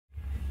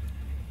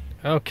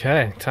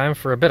Okay, time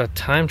for a bit of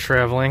time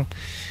traveling.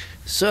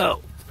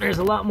 So, there's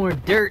a lot more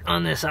dirt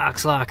on this aux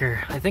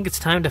locker. I think it's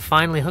time to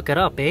finally hook it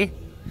up, eh?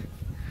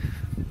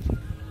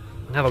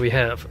 Now that we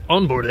have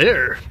onboard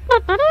air.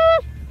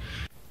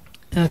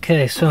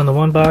 Okay, so in the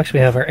one box we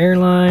have our air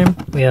line,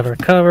 we have our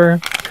cover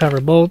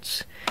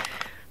bolts,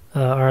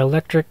 our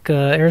electric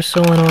air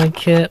solenoid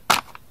kit,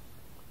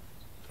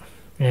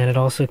 and it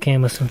also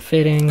came with some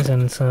fittings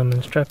and some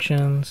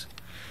instructions.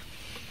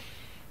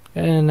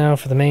 And now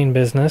for the main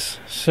business.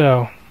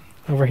 So,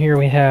 over here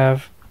we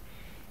have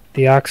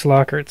the aux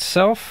locker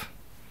itself,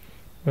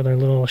 with our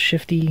little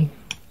shifty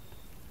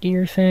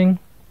gear thing.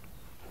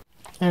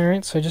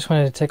 Alright, so I just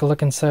wanted to take a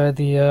look inside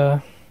the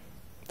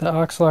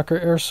aux locker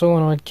air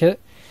solenoid kit.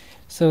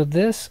 So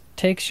this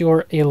takes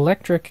your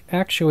electric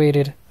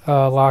actuated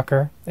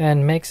locker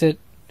and makes it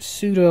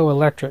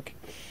pseudo-electric.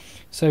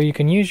 So you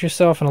can use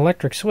yourself an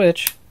electric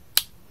switch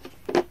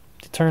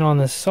to turn on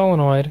this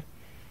solenoid,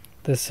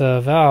 this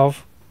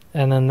valve,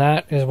 and then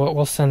that is what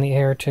will send the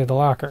air to the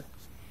locker.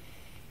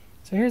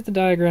 So here's the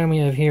diagram we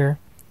have here.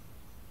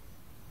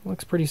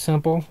 Looks pretty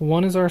simple.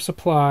 One is our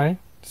supply.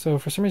 So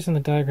for some reason the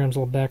diagram's a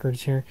little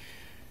backwards here.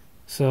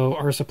 So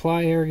our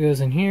supply air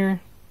goes in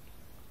here,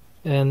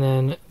 and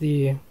then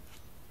the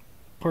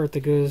part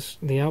that goes,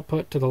 the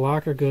output to the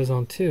locker goes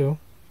on 2.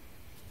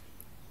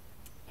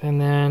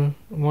 And then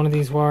one of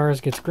these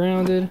wires gets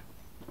grounded.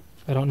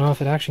 I don't know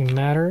if it actually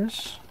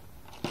matters,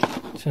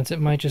 since it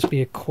might just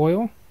be a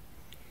coil.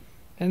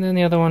 And then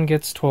the other one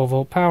gets 12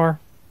 volt power,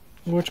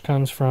 which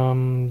comes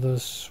from the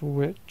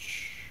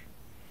switch.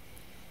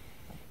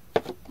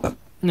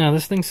 Now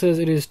this thing says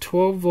it is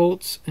 12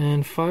 volts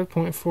and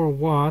 5.4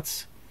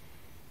 watts.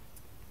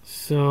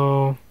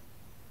 So,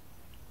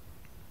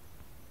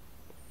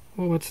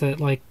 well, what's that,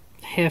 like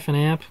half an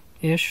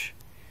amp-ish?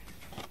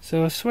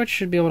 So a switch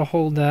should be able to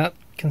hold that,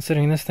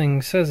 considering this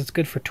thing says it's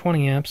good for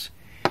 20 amps.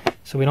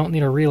 So we don't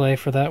need a relay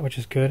for that, which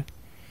is good.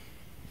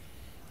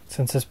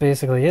 Since this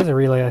basically is a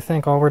relay, I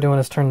think all we're doing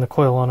is turning the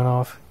coil on and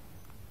off.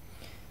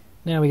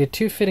 Now we get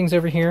 2 fittings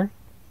over here.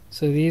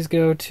 So these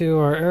go to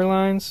our air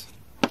lines.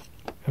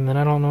 And then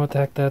I don't know what the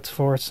heck that's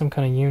for. It's some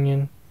kind of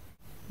union.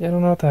 Yeah, I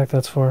don't know what the heck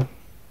that's for.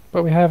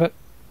 But we have it.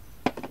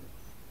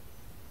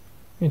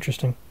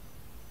 Interesting.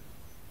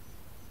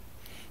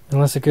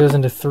 Unless it goes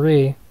into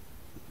 3. I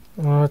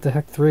don't know what the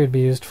heck 3 would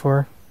be used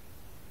for.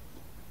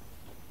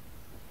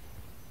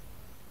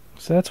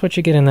 So that's what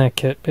you get in that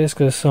kit.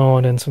 Basically a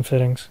solenoid and some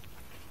fittings.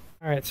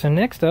 Alright, so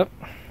next up,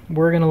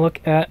 we're going to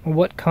look at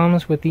what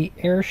comes with the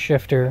air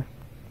shifter.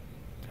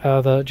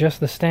 Just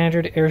the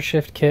standard air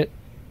shift kit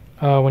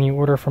when you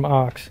order from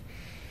aux.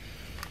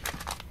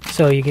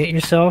 So you get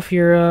yourself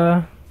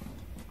your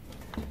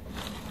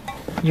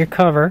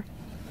cover.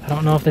 I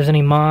don't know if there's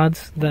any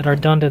mods that are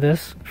done to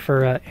this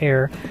for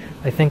air.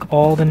 I think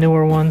all the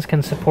newer ones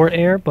can support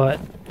air, but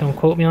don't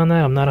quote me on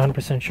that. I'm not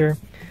 100% sure.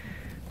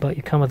 But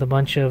you come with a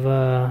bunch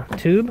of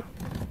tube.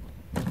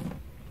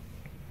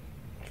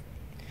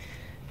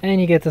 And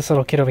you get this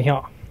little kit over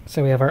here.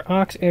 So we have our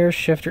aux air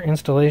shifter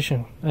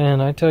installation. And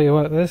I tell you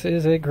what, this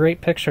is a great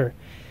picture.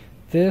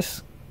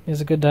 This is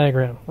a good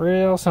diagram.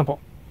 Real simple.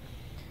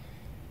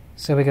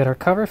 So we got our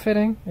cover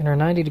fitting and our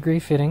 90-degree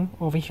fitting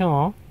over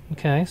here.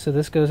 Okay, so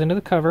this goes into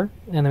the cover.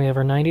 And then we have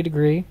our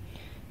 90-degree.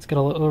 It's got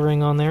a little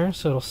O-ring on there,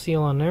 so it'll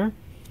seal on there.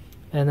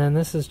 And then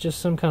this is just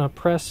some kind of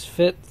press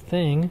fit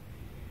thing.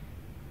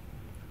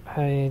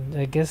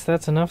 I guess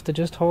that's enough to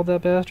just hold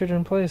that bastard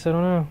in place. I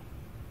don't know.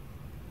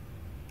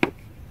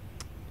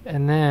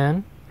 And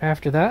then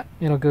after that,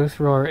 it'll go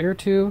through our air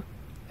tube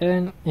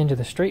and into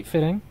the straight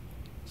fitting.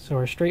 So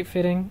our straight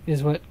fitting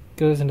is what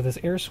goes into this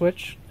air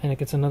switch, and it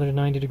gets another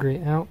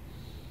 90-degree out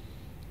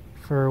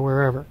for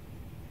wherever.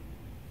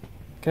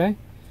 Okay,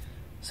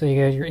 so you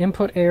get your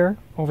input air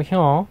over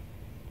here,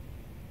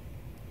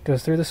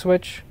 goes through the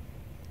switch,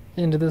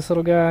 into this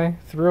little guy,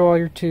 through all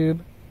your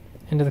tube,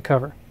 into the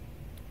cover.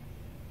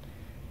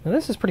 Now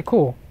this is pretty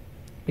cool,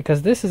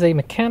 because this is a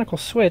mechanical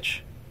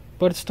switch,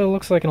 but it still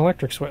looks like an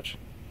electric switch.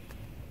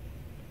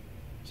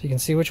 So you can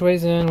see which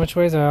way's in, which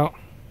way's out.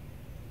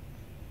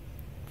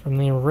 From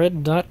the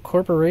Red Dot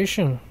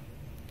Corporation,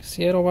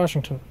 Seattle,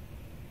 Washington.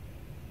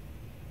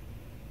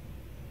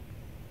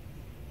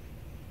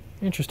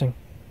 Interesting.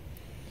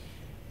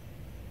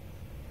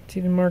 It's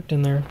even marked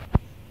in there.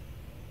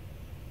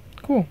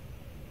 Cool.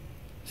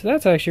 So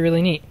that's actually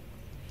really neat.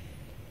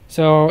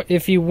 So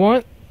if you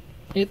want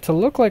it to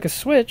look like a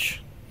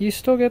switch, you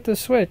still get the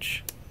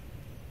switch,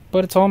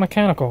 but it's all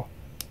mechanical.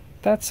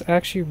 That's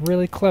actually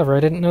really clever.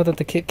 I didn't know that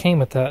the kit came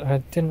with that. I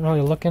didn't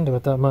really look into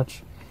it that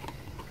much.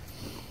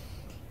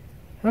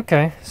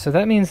 Okay, so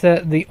that means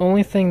that the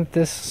only thing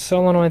this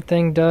solenoid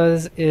thing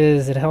does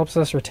is it helps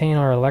us retain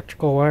our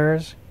electrical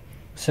wires.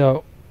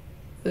 So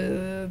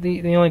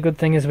the only good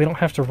thing is we don't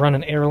have to run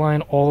an air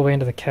line all the way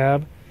into the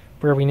cab.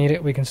 Where we need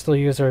it, we can still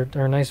use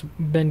our nice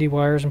bendy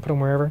wires and put them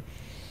wherever.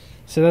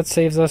 So that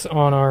saves us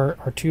on our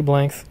tube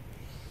length.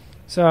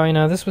 So, you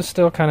know, this was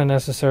still kind of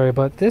necessary,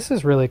 but this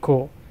is really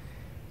cool.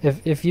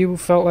 If you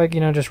felt like,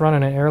 you know, just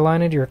running an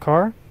airline into your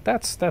car,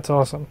 that's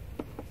awesome.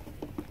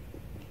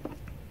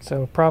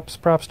 So props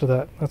to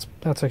that. That's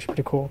actually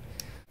pretty cool.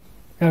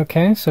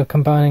 Okay, so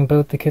combining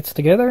both the kits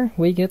together,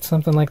 we get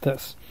something like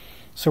this.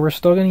 So we're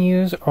still going to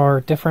use our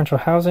differential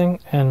housing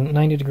and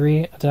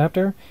 90-degree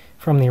adapter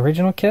from the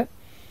original kit,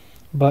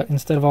 but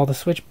instead of all the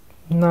switch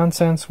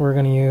nonsense, we're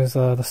going to use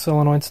the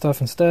solenoid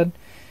stuff instead.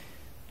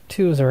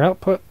 2 is our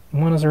output,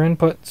 1 is our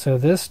input, so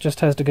this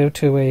just has to go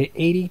to a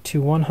 80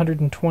 to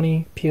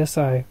 120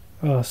 psi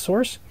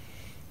source,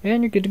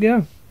 and you're good to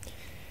go.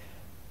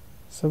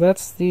 So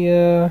that's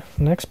the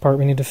next part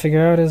we need to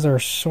figure out is our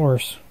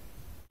source.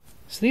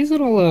 So these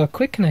little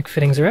quick connect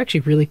fittings are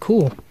actually really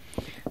cool.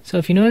 So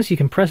if you notice, you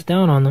can press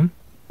down on them,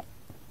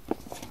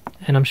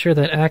 and I'm sure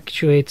that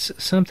actuates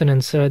something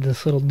inside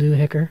this little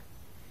doohickey.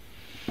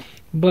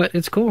 But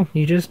it's cool.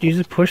 You just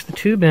push the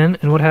tube in,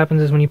 and what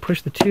happens is when you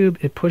push the tube,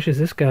 it pushes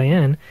this guy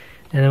in,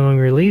 and then when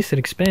we release, it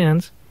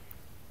expands,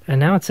 and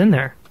now it's in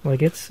there.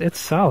 Like it's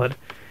solid.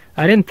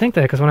 I didn't think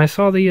that because when I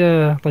saw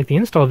the like the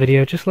install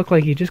video, it just looked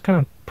like you just kind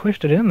of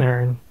pushed it in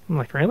there, and I'm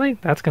like, really?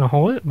 That's gonna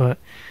hold it? But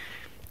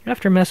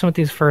after messing with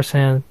these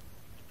firsthand,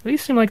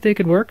 these seem like they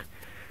could work.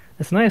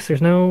 It's nice.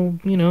 There's no,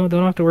 don't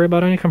have to worry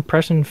about any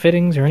compression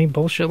fittings or any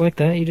bullshit like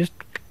that. You just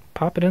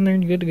pop it in there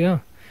and you're good to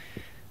go.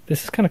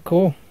 This is kind of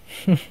cool.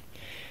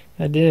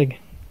 I dig.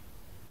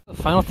 The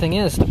final thing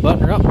is to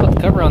button her up, put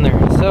the cover on there.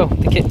 So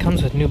the kit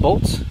comes with new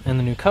bolts and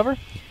the new cover.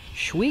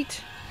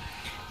 Sweet.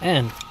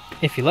 And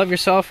if you love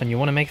yourself and you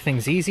want to make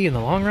things easy in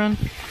the long run,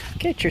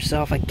 get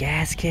yourself a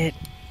gasket.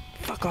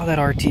 Fuck all that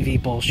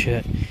RTV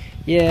bullshit.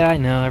 Yeah, I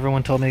know,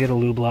 everyone told me to get a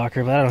lube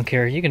locker, but I don't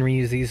care. You can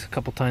reuse these a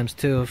couple times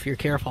too if you're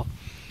careful.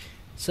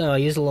 So I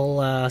use a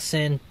little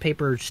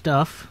sandpaper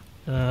stuff,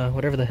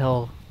 whatever the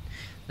hell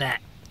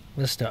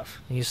this stuff.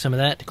 I use some of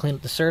that to clean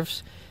up the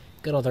surface,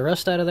 get all the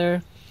rust out of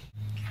there.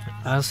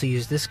 I also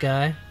use this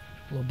guy,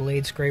 a little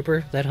blade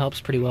scraper. That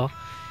helps pretty well.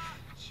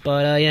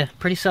 But yeah,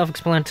 pretty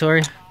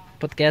self-explanatory.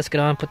 Put the gasket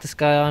on, put this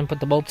guy on, put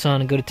the bolts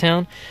on, and go to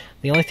town.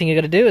 The only thing you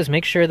got to do is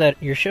make sure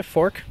that your shift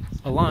fork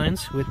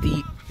aligns with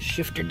the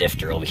shifter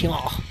difter over here.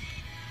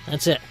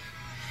 That's it.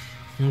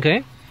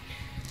 Okay?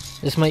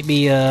 This might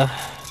be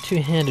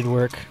two-handed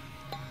work,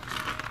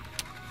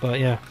 but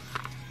yeah.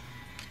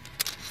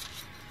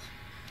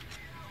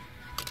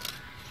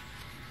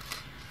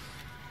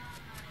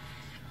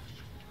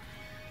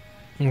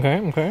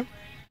 Okay.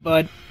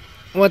 But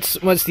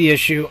what's the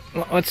issue?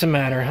 What's the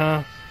matter,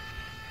 huh?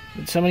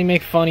 Did somebody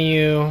make fun of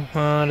you?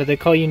 Did they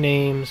call you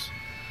names?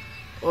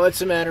 What's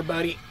the matter,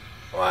 buddy?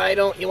 Why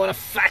don't you want to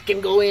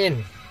fucking go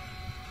in?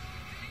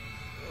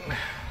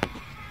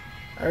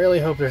 I really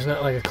hope there's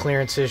not like a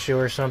clearance issue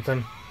or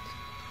something.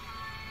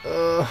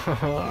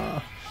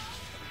 Come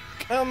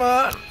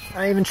on.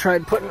 I even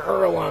tried putting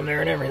Earl on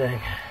there and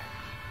everything.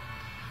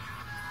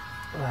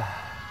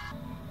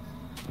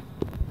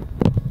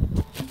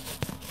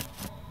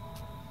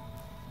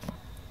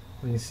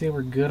 Well, you see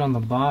we're good on the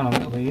bottom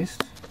at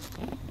least.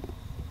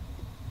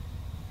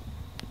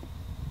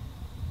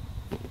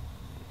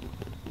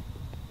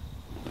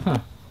 Huh.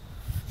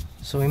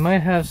 So we might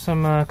have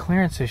some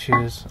clearance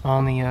issues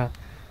on the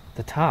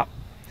top.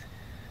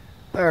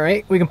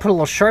 Alright, we can put a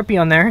little Sharpie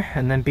on there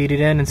and then beat it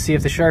in and see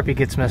if the Sharpie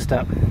gets messed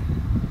up.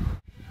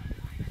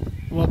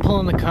 While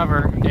pulling the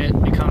cover, it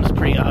becomes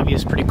pretty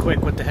obvious pretty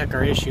quick what the heck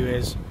our issue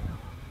is.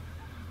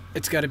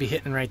 It's got to be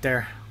hitting right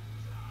there.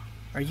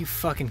 Are you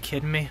fucking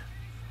kidding me?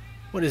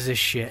 What is this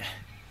shit?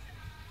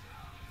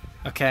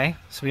 Okay,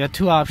 so we got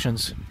two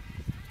options.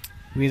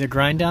 We either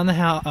grind down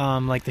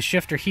the like the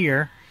shifter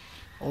here,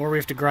 or we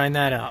have to grind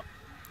that out.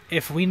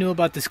 If we knew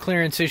about this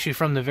clearance issue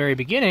from the very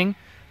beginning,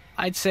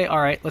 I'd say,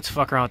 alright, let's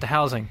fuck around with the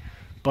housing.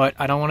 But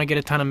I don't want to get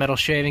a ton of metal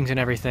shavings and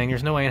everything.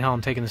 There's no way in hell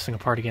I'm taking this thing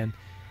apart again.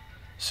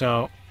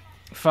 So,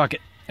 fuck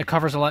it. It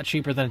covers a lot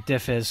cheaper than a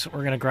diff is. We're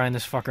going to grind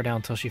this fucker down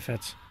until she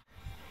fits.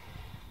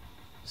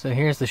 So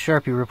here's the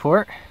Sharpie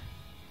report.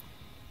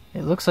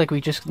 It looks like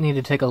we just need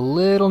to take a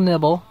little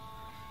nibble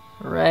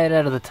right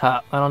out of the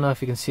top. I don't know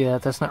if you can see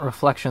that. That's not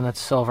reflection, that's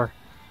silver.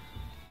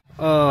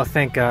 Oh,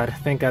 thank God.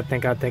 Thank God,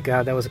 thank God, thank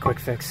God. That was a quick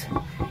fix.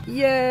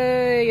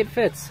 Yay, it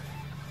fits.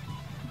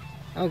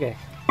 Okay,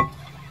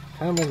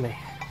 come with me.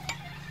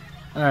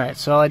 Alright,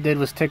 so all I did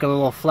was take a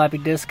little flappy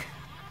disc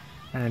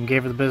and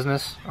gave her the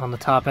business on the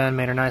top end,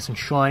 made her nice and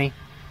shiny,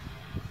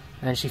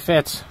 and she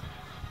fits.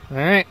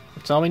 Alright,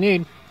 that's all we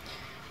need.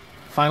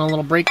 Final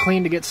little brake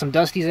clean to get some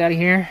dusties out of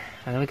here,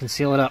 and then we can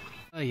seal it up.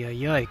 Ay,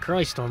 ay, ay,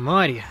 Christ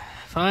almighty.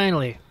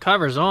 Finally,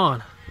 cover's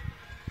on.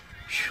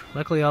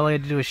 Luckily, all I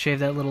had to do was shave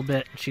that little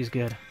bit, and she's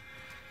good.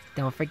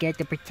 Don't forget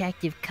the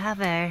protective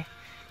cover.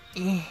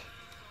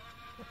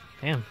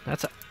 Damn,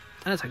 that's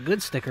a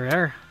good sticker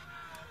there.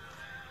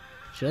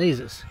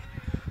 Jesus.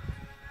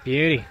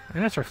 Beauty.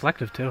 And that's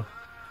reflective too.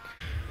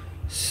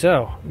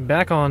 So,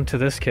 back on to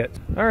this kit.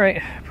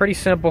 Alright, pretty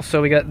simple.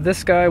 So we got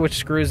this guy which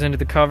screws into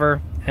the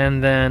cover,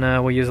 and then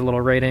we'll use a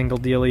little right angle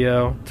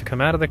dealio to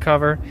come out of the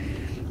cover.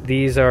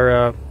 These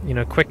are,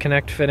 quick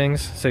connect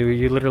fittings, so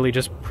you literally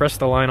just press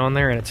the line on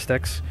there and it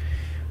sticks.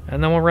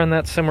 And then we'll run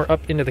that somewhere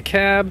up into the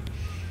cab,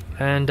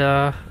 and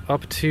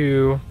up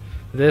to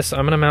this. I'm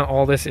going to mount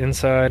all this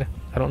inside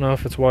I don't know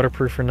if it's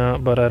waterproof or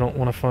not, but I don't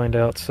want to find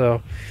out,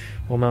 so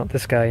we'll mount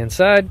this guy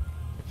inside,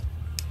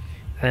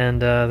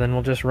 and then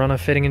we'll just run a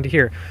fitting into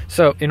here.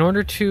 So in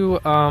order to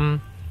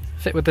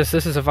fit with this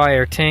is a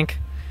Viair tank,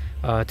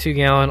 2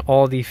 gallon.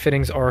 All the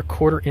fittings are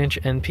 1/4 inch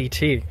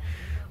NPT.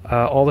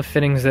 All the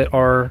fittings that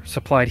are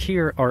supplied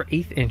here are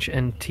 1/8 inch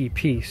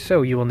NTP,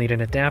 so you will need an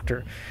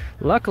adapter.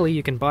 Luckily,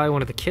 you can buy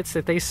one of the kits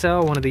that they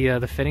sell, one of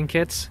the fitting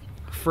kits,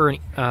 for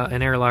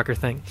an air locker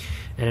thing,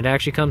 and it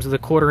actually comes with a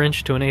 1/4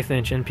 inch to an 1/8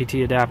 inch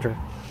NPT adapter.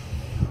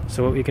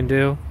 So what we can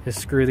do is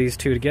screw these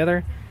two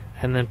together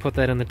and then put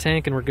that in the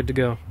tank, and we're good to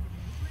go.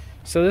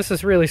 So this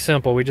is really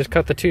simple. We just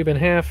cut the tube in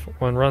half,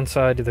 one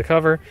side to the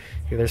cover,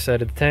 the other side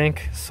to the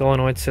tank.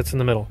 Solenoid sits in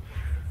the middle.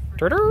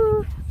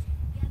 Ta-da!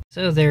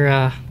 So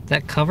there,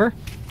 that cover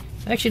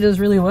actually does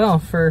really well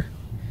for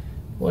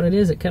what it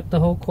is. It kept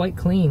the hole quite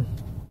clean.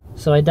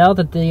 So I doubt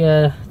that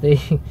they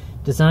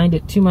designed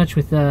it too much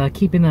with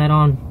keeping that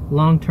on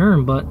long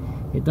term, but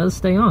it does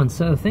stay on.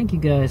 So thank you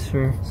guys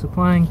for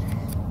supplying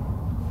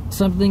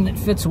something that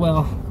fits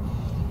well.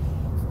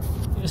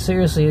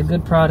 Seriously, a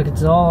good product.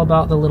 It's all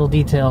about the little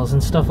details,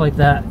 and stuff like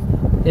that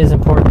is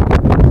important.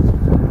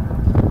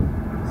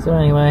 So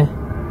anyway,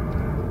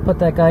 put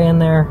that guy in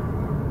there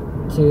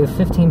to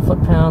 15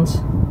 foot-pounds.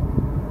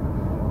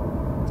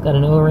 It's got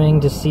an O-ring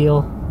to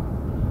seal.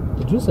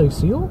 Did you say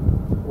seal?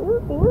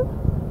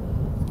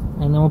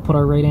 And then we'll put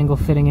our right angle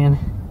fitting in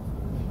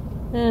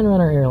and run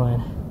our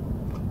airline.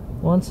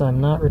 Once I'm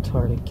not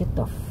retarded. Get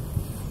the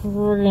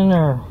friggin'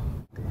 there.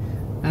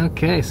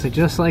 Okay, so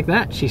just like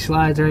that, she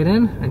slides right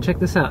in, and check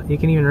this out. You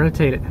can even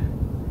rotate it.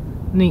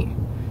 Neat.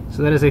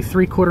 So that is a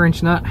 3/4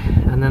 inch nut,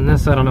 and then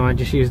this, I don't know, I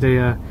just used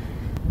a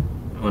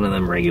one of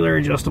them regular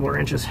adjustable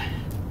wrenches.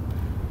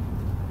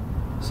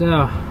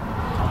 So,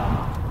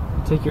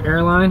 take your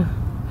airline,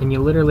 and you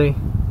literally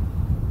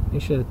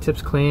make sure the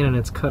tip's clean and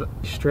it's cut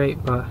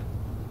straight, but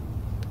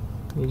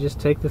you just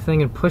take the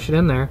thing and push it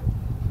in there,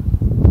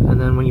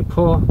 and then when you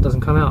pull, it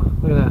doesn't come out.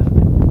 Look at that.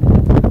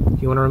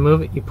 If you want to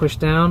remove it, you push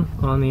down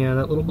on the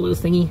that little blue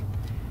thingy.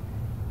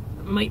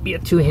 It might be a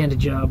two-handed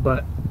job,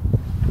 but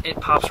it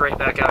pops right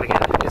back out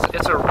again.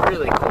 It's a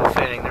really cool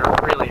fitting. They're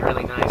really,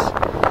 really nice.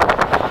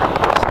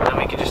 So then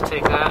we can just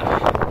take that,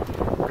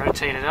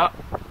 rotate it up,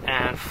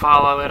 and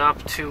follow it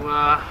up to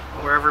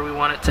wherever we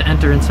want it to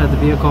enter inside the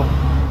vehicle.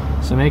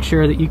 So make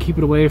sure that you keep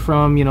it away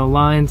from, you know,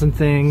 lines and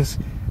things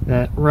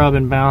that rub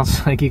and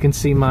bounce. Like you can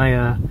see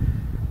my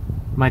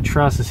my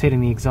truss is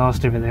hitting the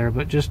exhaust over there,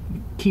 but just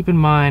keep in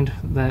mind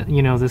that,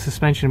 you know, the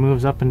suspension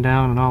moves up and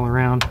down and all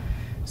around,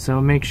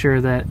 so make sure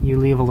that you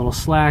leave a little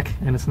slack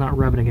and it's not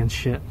rubbing against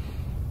shit.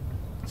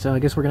 So I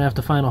guess we're gonna have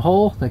to find a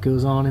hole that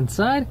goes on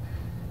inside,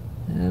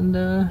 and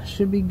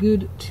should be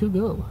good to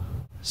go.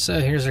 So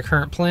here's our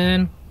current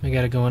plan. We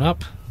got it going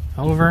up,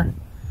 over,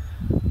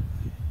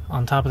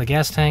 on top of the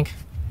gas tank,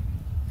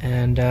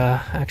 and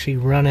actually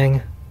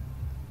running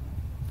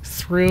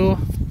through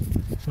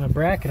my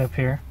bracket up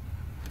here.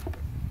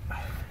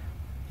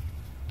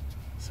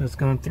 So it's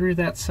going through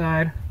that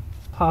side,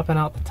 popping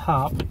out the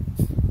top,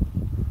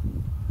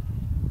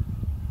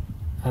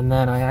 and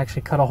then I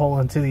actually cut a hole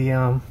into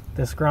the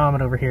this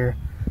grommet over here,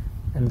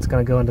 and it's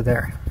going to go into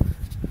there.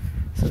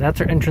 So that's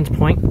our entrance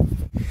point.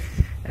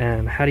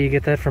 And how do you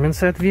get that from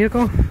inside the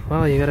vehicle?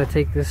 Well, you got to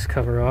take this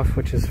cover off,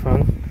 which is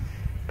fun.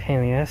 Pain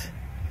in the ass.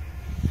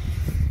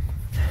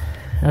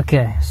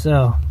 Okay,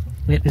 so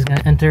it is going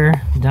to enter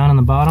down on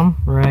the bottom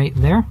right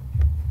there,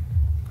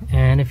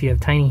 and if you have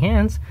tiny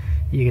hands,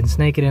 you can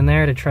snake it in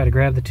there to try to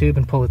grab the tube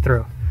and pull it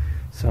through.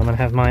 So I'm going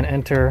to have mine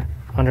enter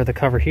under the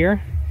cover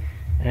here,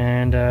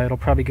 and it'll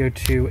probably go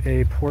to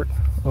a port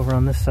over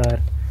on this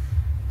side.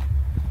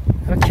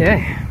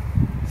 Okay,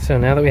 so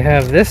now that we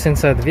have this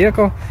inside the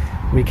vehicle,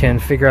 we can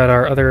figure out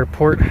our other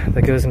port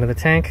that goes into the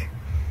tank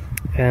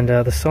and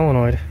the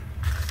solenoid.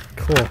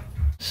 Cool.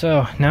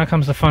 So now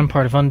comes the fun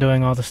part of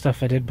undoing all the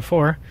stuff I did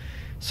before.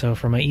 So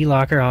for my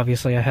e-locker,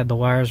 obviously I had the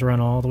wires run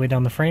all the way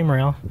down the frame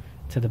rail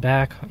to the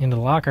back into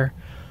the locker.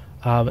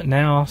 But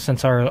now,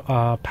 since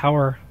our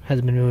power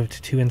has been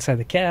moved to inside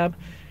the cab,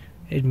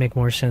 it'd make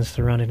more sense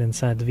to run it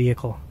inside the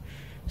vehicle.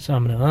 So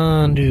I'm going to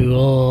undo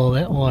all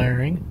that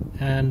wiring,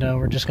 and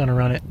we're just going to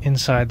run it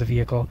inside the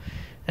vehicle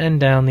and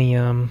down the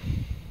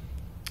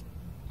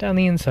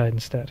inside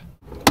instead.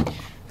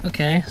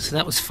 Okay, so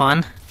that was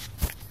fun.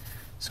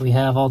 So we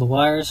have all the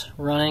wires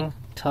running,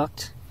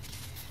 tucked,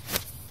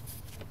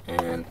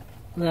 and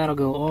that'll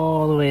go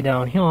all the way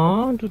down here.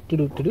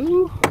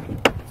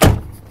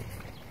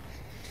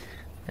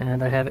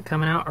 And I have it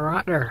coming out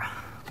right there.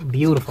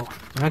 Beautiful.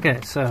 Okay,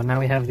 so now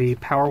we have the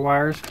power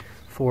wires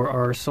for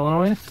our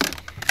solenoid.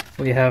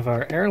 We have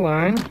our air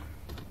line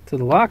to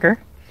the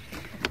locker,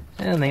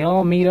 and they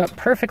all meet up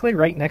perfectly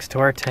right next to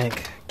our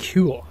tank.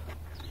 Cool.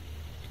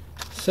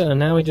 So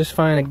now we just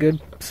find a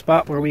good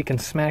spot where we can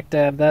smack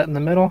dab that in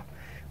the middle,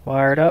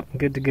 wire it up,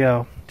 good to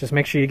go. Just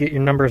make sure you get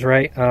your numbers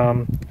right.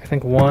 I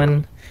think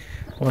one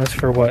is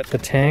for what? The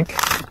tank.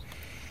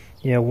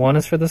 Yeah, 1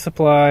 is for the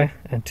supply,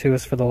 and 2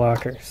 is for the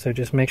locker. So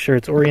just make sure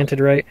it's oriented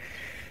right.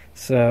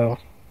 So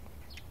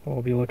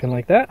will be looking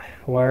like that.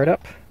 Wire it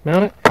up,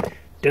 mount it,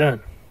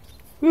 done.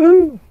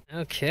 Woohoo!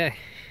 Okay.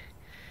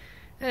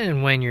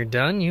 And when you're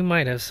done, you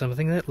might have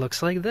something that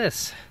looks like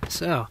this.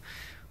 So,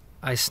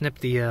 I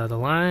snipped the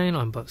line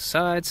on both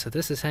sides, so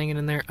this is hanging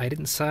in there. I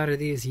didn't solder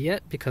these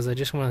yet because I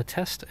just want to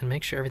test and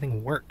make sure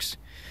everything works.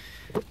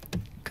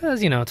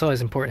 Because, you know, it's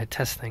always important to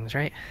test things,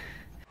 right?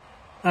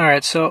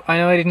 Alright, so I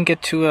know I didn't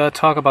get to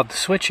talk about the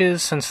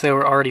switches since they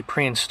were already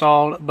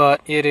pre-installed,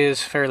 but it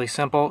is fairly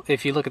simple.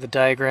 If you look at the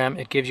diagram,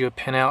 it gives you a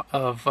pinout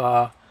of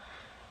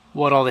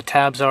what all the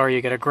tabs are.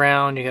 You get a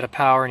ground, you get a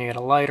power, and you get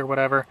a light or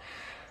whatever.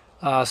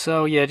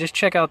 So yeah, just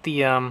check out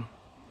the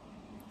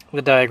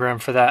diagram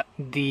for that.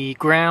 The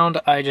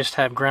ground, I just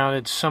have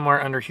grounded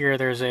somewhere under here.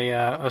 There's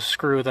a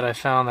screw that I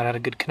found that had a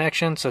good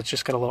connection, so it's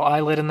just got a little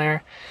eyelet in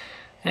there,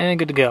 and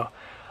good to go.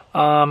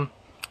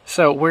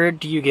 So where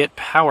do you get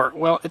power?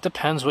 Well, it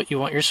depends what you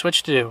want your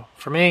switch to do.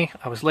 For me,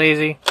 I was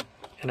lazy,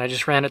 and I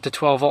just ran it to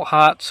 12 volt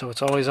hot, so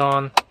it's always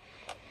on,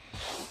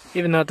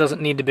 even though it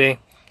doesn't need to be.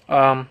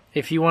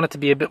 If you want it to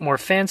be a bit more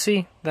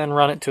fancy, then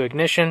run it to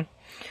ignition,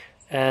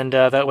 and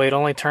that way it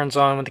only turns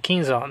on when the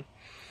key's on.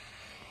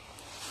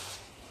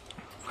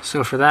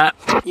 So for that,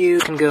 you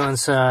can go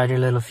inside your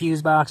little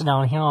fuse box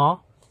down here,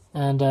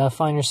 and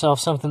find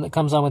yourself something that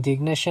comes on with the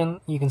ignition.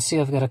 You can see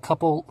I've got a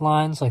couple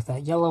lines, like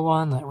that yellow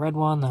one, that red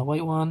one, that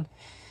white one.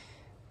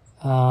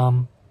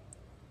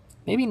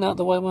 Maybe not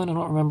the white one, I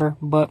don't remember.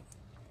 But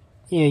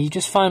yeah, you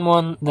just find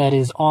one that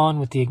is on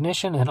with the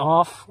ignition and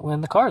off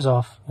when the car's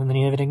off. And then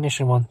you have an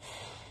ignition one.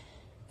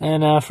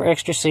 And for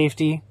extra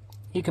safety,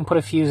 you can put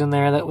a fuse in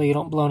there, that way you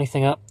don't blow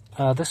anything up.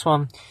 This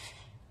one,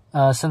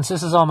 since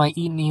this is all my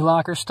Eaton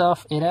e-locker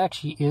stuff, it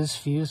actually is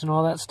fused and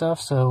all that stuff,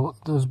 so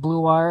those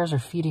blue wires are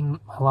feeding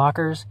my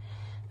lockers,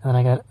 and then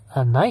I got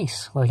a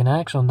nice, like an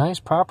actual nice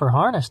proper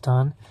harness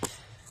done,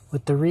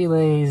 with the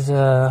relays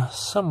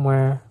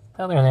somewhere,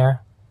 oh they're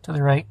there, to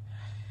the right.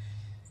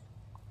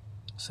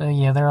 So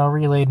yeah, they're all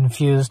relayed and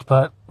fused,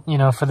 but, you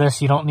know, for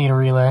this you don't need a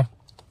relay.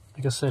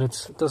 Like I said,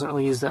 it doesn't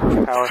really use that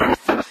much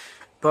power.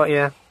 But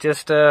yeah,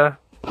 just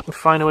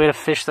find a way to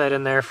fish that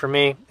in there. For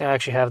me, I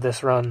actually have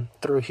this run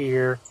through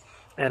here,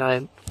 and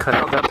I cut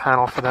out that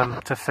panel for them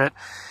to fit.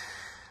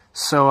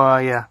 So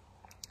yeah,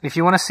 if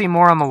you want to see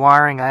more on the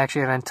wiring, I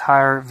actually have an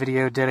entire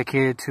video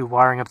dedicated to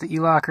wiring up the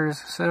e-lockers,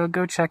 so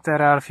go check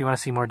that out if you want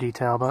to see more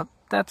detail, but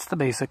that's the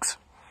basics.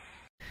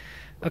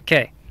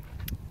 Okay,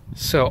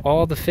 so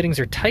all the fittings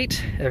are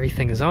tight,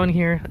 everything is on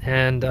here,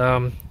 and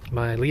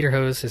my leader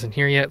hose isn't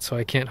here yet, so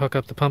I can't hook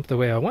up the pump the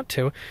way I want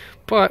to,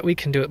 but we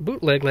can do it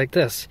bootleg like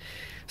this.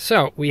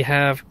 So we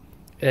have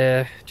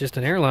just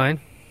an air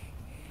line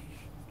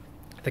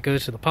that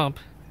goes to the pump,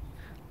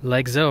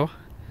 like so,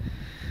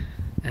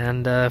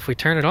 and if we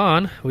turn it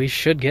on, we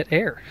should get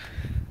air.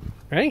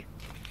 Ready?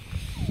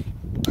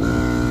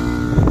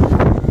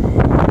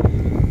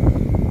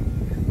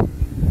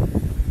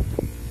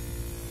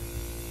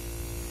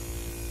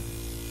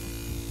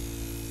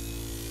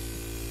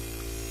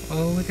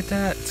 Oh, look at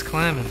that, it's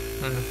climbing.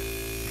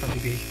 Probably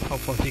be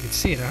helpful if you could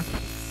see it, huh?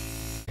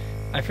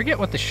 I forget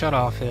what the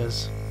shutoff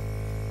is,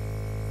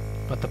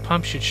 but the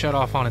pump should shut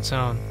off on its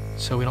own,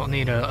 so we don't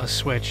need a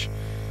switch.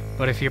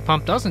 But if your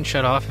pump doesn't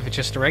shut off, if it's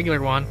just a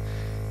regular one,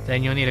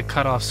 then you'll need a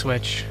cutoff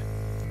switch.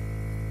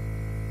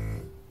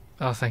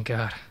 Oh, thank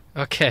God.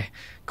 Okay,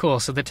 cool.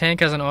 So the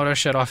tank has an auto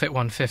shut off at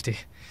 150.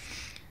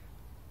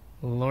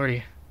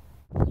 Lordy.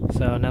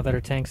 So now that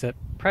our tank's at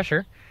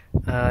pressure,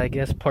 I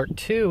guess part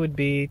 2 would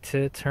be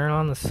to turn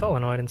on the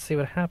solenoid and see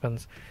what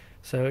happens.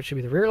 So it should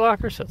be the rear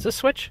locker, so it's this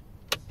switch.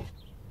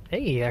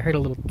 Hey, I heard a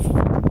little...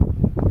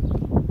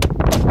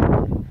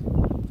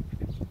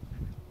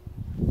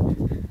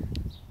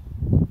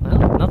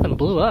 Well, nothing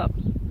blew up.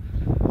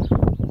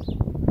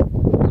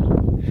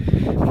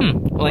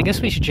 Well, I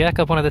guess we should jack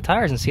up one of the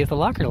tires and see if the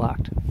locker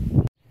locked.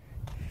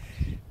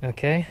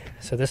 Okay,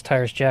 so this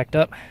tire's jacked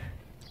up,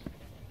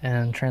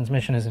 and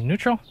transmission is in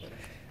neutral.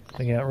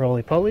 We got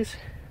roly-polies.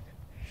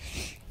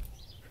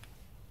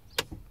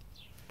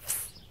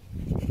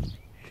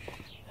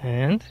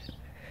 And...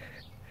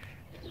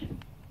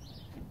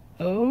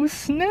 oh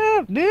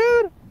snap,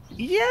 dude!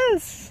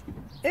 Yes!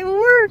 It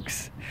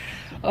works!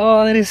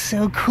 Oh, that is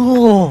so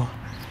cool!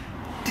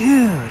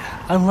 Dude,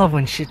 I love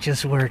when shit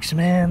just works,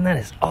 man. That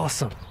is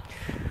awesome.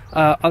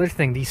 Other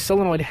thing, the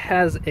solenoid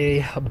has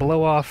a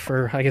blow-off,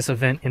 or I guess a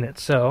vent in it.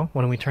 So,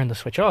 when we turn the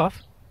switch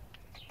off...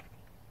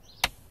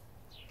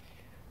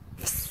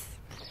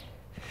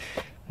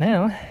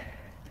 now,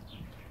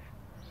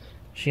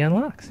 she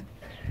unlocks.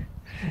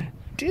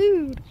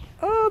 Dude!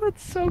 Oh,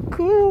 that's so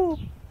cool!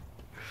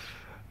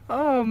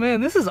 Oh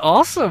man, this is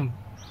awesome!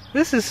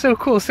 This is so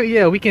cool. So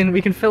yeah, we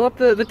can fill up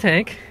the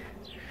tank,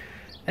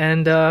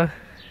 and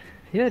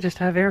yeah, just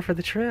have air for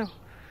the trail.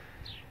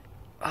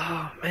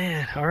 Oh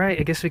man, alright,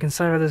 I guess we can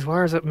solder those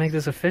wires up and make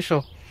this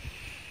official.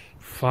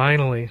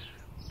 Finally.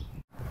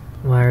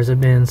 Wires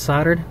have been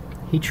soldered,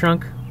 heat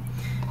shrunk,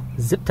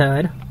 zip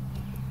tied,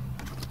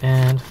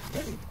 and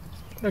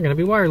they're gonna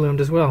be wire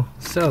loomed as well.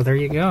 So there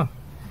you go.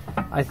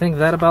 I think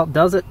that about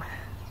does it.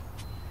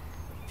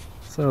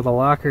 So the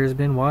locker has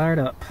been wired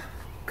up.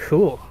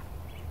 Cool.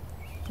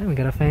 And we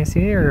got a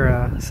fancy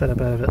air setup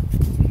out of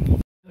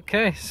it.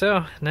 Okay,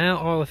 so now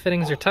all the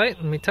fittings are tight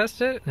and we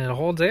tested it and it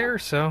holds air,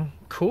 so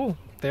cool.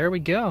 There we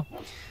go.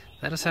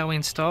 That is how we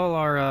install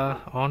our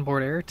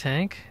onboard air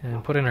tank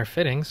and put in our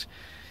fittings.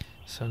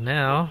 So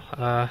now,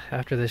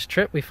 after this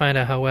trip, we find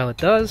out how well it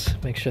does,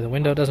 make sure the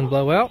window doesn't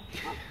blow out.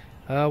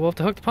 We'll have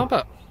to hook the pump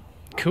up.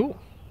 Cool.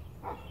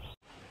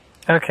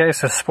 Okay,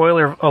 so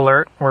spoiler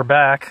alert, we're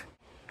back.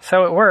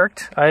 So it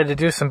worked. I had to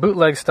do some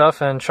bootleg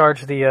stuff and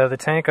charge the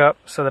tank up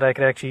so that I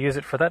could actually use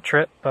it for that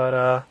trip,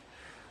 but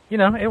you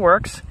know, it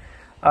works.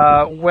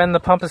 When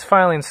the pump is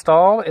finally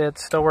installed, it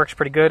still works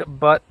pretty good,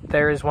 but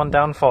there is one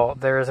downfall.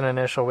 There is an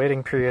initial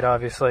waiting period,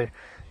 obviously.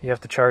 You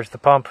have to charge the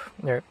pump,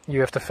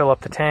 you have to fill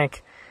up the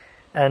tank,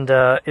 and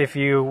if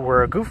you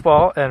were a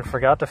goofball and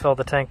forgot to fill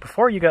the tank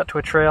before you got to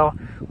a trail,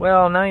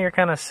 well, now you're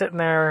kind of sitting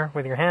there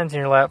with your hands in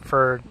your lap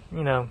for,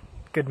 you know,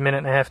 a good minute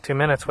and a half, 2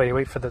 minutes while you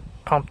wait for the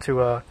pump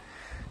to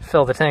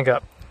fill the tank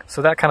up.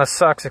 So that kind of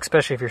sucks,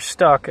 especially if you're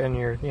stuck and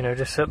you're, you know,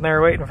 just sitting there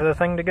waiting for the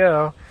thing to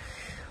go.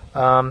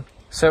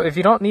 So if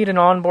you don't need an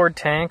onboard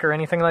tank or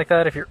anything like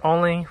that, if you're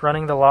only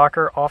running the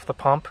locker off the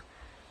pump,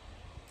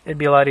 it'd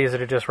be a lot easier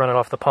to just run it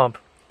off the pump.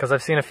 Because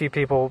I've seen a few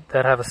people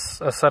that have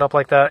a setup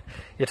like that.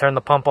 You turn the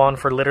pump on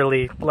for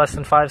literally less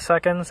than 5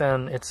 seconds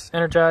and it's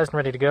energized and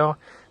ready to go.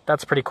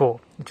 That's pretty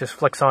cool. It just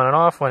flicks on and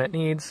off when it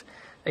needs.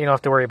 You don't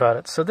have to worry about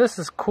it. So this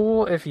is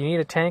cool if you need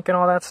a tank and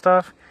all that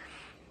stuff.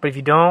 But if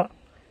you don't,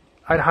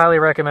 I'd highly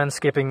recommend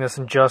skipping this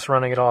and just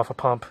running it off a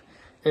pump.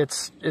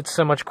 It's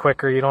so much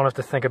quicker. You don't have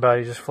to think about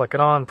it. You just flick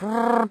it on.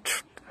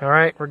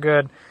 Alright, we're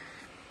good.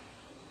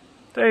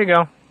 There you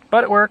go.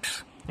 But it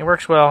works. It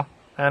works well.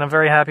 And I'm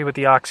very happy with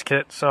the aux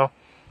kit, so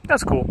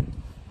that's cool.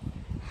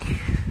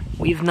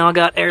 We've now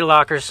got air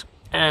lockers,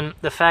 and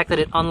the fact that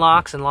it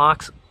unlocks and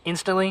locks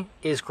instantly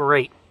is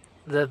great.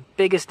 The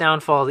biggest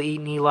downfall of the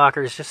E&E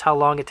locker is just how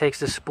long it takes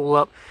to spool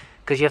up,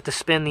 because you have to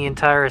spin the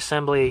entire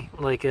assembly,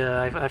 like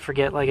I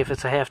forget, like if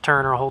it's a half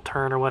turn or a whole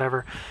turn or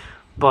whatever.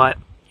 But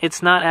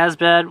it's not as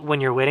bad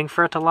when you're waiting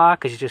for it to lock,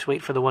 because you just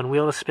wait for the one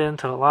wheel to spin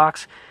until it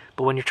locks.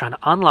 But when you're trying to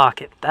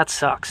unlock it, that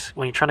sucks.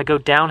 When you're trying to go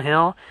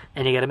downhill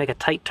and you got to make a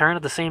tight turn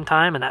at the same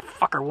time and that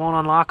fucker won't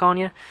unlock on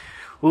you,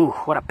 ooh,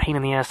 what a pain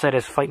in the ass that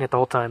is, fighting it the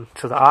whole time.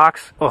 So the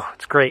aux, oh,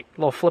 it's great.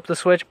 Little flip the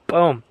switch,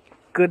 boom,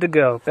 good to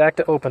go, back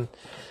to open.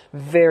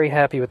 Very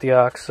happy with the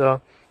aux.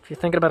 So if you're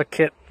thinking about a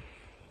kit,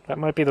 that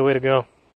might be the way to go.